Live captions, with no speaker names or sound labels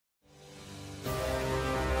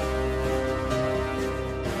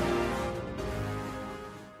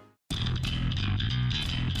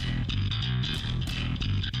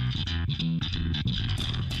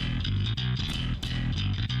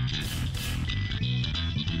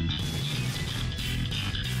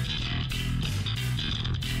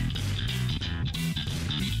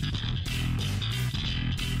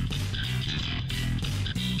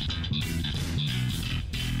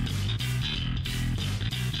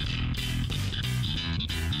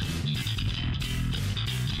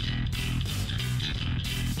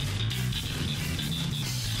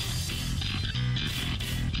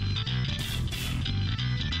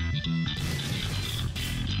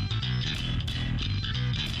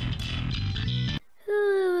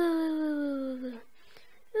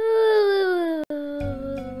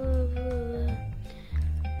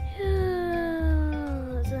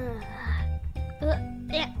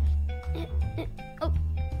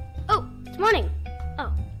morning.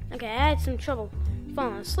 Oh, okay, I had some trouble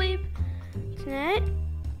falling asleep tonight.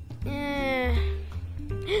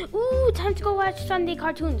 Ooh, time to go watch Sunday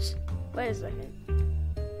cartoons. Wait a second.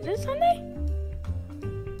 Is it Sunday?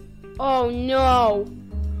 Oh no.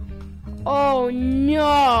 Oh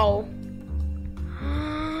no.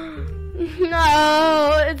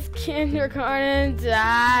 No, it's kindergarten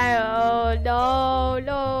time. Oh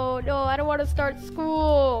no, I don't want to start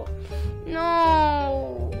school.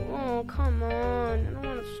 No. Oh, come on. I don't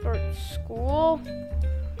want to start school.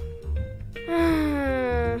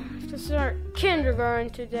 I have to start kindergarten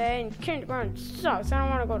today, and kindergarten sucks. I don't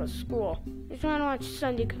want to go to school. I just want to watch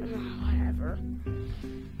Sunday. Whatever.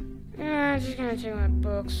 I'm just gonna take my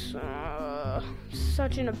books.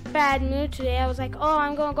 Such in a bad mood today. I was like, oh,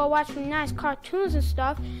 I'm gonna go watch some nice cartoons and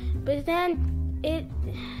stuff, but then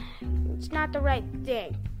it's not the right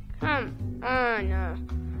thing. Come on.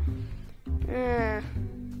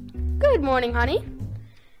 Good morning, honey.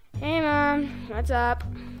 Hey, Mom. What's up?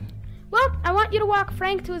 Well, I want you to walk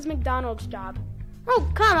Frank to his McDonald's job. Oh,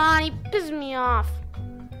 come on. He pisses me off.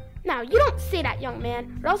 Now, you don't say that, young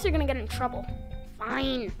man, or else you're gonna get in trouble.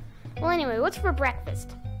 Fine. Well, anyway, what's for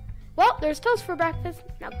breakfast? Well, there's toast for breakfast.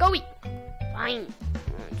 Now go eat. Fine.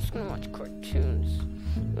 I'm just gonna watch cartoons.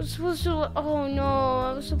 I was supposed to. Oh no,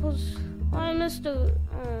 I was supposed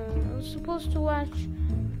to watch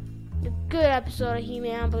the good episode of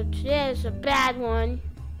He-Man, but today is a bad one.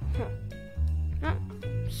 I'm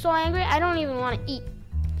so angry, I don't even want to eat.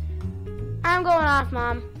 I'm going off,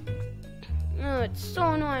 Mom. Oh, it's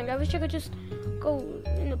so annoying. I wish I could just go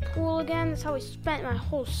in the pool again. That's how I spent my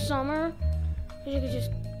whole summer. I wish I could just...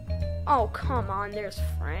 Oh, come on. There's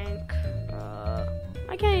Frank.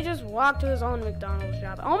 Why can't he just walk to his own McDonald's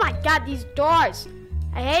job? Oh my god, these doors!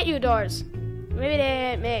 I hate you doors. Maybe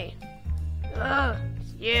they hate me. Ugh,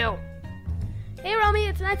 it's you. Hey, Romy,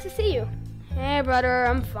 it's nice to see you. Hey, brother,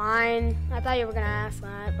 I'm fine. I thought you were gonna ask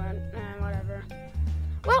that, but whatever.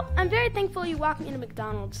 Well, I'm very thankful you walked me into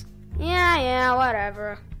McDonald's. Yeah,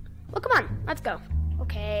 whatever. Well, come on, let's go.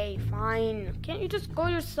 Okay, fine. Can't you just go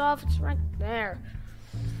yourself? It's right there.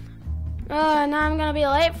 Now I'm gonna be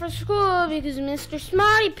late for school because Mr.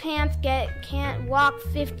 Smarty Pants can't walk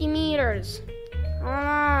 50 meters. Come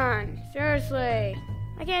on, seriously.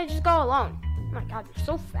 Why can't I just go alone? Oh my god, you're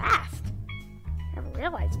so fast. Never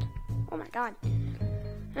realized. Oh my god.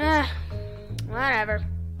 Whatever.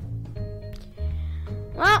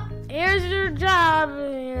 Well, here's your job,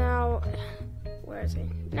 you know. Where is he?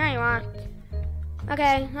 There you are.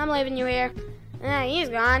 Okay, I'm leaving you here. He's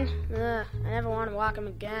gone. I never want to walk him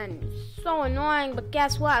again. It's so annoying, but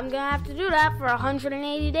guess what? I'm gonna have to do that for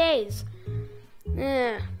 180 days.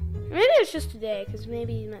 Maybe it's just today, because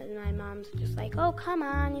maybe my mom's just like, oh, come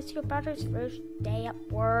on, it's your brother's first day at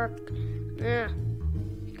work.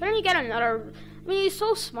 Couldn't he get another... I mean, he's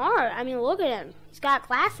so smart. I mean, look at him. He's got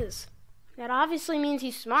glasses. That obviously means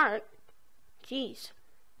he's smart. Jeez.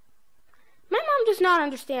 My mom does not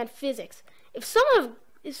understand physics. If someone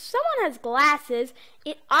has glasses,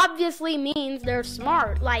 it obviously means they're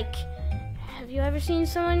smart. Like, have you ever seen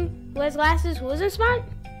someone who has glasses who isn't smart?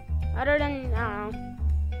 Other than, I don't know.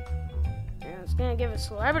 I was going to give a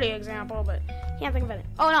celebrity example, but can't think of it.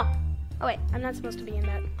 Oh, no. Oh, wait. I'm not supposed to be in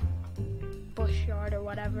that bush yard or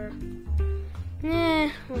whatever.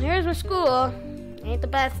 Well, here's my school. Ain't the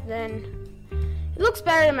best, then. It looks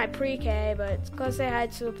better than my pre-K, but it's because they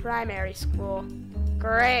had to a primary school.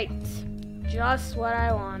 Great. Just what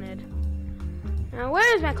I wanted. Now,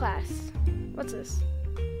 where is my class? What's this?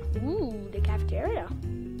 Ooh, the cafeteria.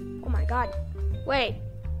 Oh my god. Wait.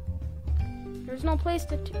 There's no place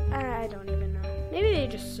to... I don't even know. Maybe they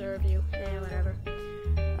just serve you. Whatever.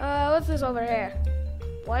 What's this over here?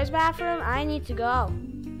 Boys' bathroom? I need to go.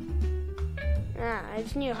 I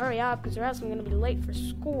just need to hurry up, because or else I'm going to be late for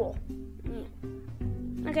school.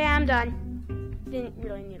 Okay, I'm done. Didn't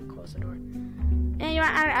really need to close the door.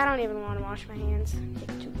 I don't even want to wash my hands. It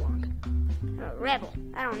takes too long. I'm a rebel.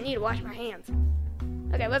 I don't need to wash my hands.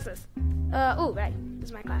 Okay, what's this? Ooh, right. This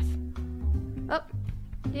is my class. Oh,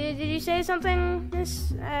 did you say something,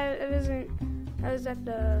 miss? I was at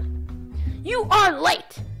the... You are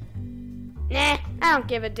late! Nah, I don't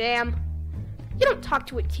give a damn. You don't talk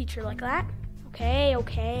to a teacher like that.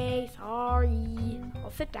 Okay, sorry.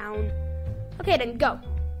 I'll sit down. Okay, then go.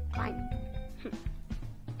 Fine.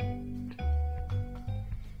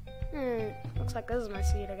 Looks like this is my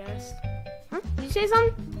seat, I guess. Huh? Did you say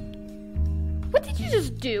something? What did you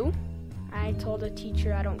just do? I told the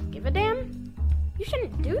teacher I don't give a damn. You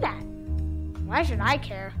shouldn't do that. Why should I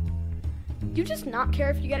care? Do you just not care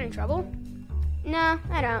if you get in trouble? No,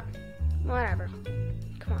 I don't. Whatever.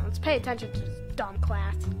 Come on, let's pay attention to this dumb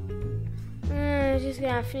class. Just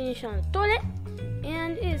gonna finish on the toilet.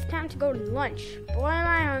 And it's time to go to lunch. Boy, am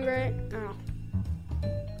I hungry. Oh.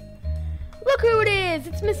 Look who it is!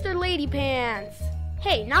 It's Mr. Ladypants!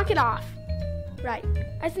 Hey, knock it off! Right.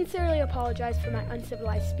 I sincerely apologize for my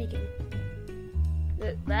uncivilized speaking.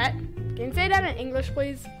 That? Can you say that in English,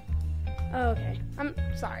 please? Oh, okay. I'm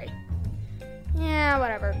sorry. Yeah,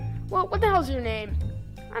 whatever. Well, what the hell's your name?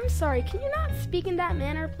 I'm sorry, can you not speak in that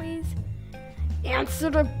manner, please? Answer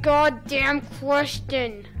the goddamn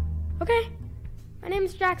question! Okay. My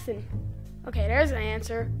name's Jackson. Okay, there's an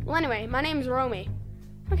answer. Well, anyway, my name's Romy.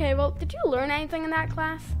 Okay, well, did you learn anything in that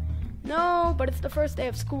class? No, but it's the first day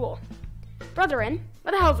of school. Brethren,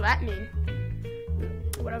 what the hell does that mean?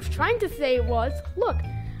 What I was trying to say was, look,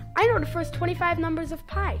 I know the first 25 numbers of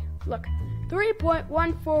pi. Look,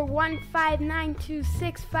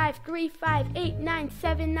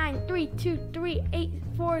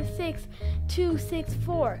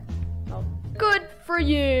 3.14159265358979323846264. Well, good for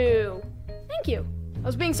you. Thank you. I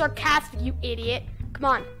was being sarcastic, you idiot. Come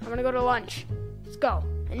on, I'm gonna go to lunch. Let's go.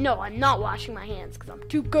 And no, I'm not washing my hands because I'm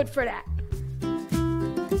too good for that.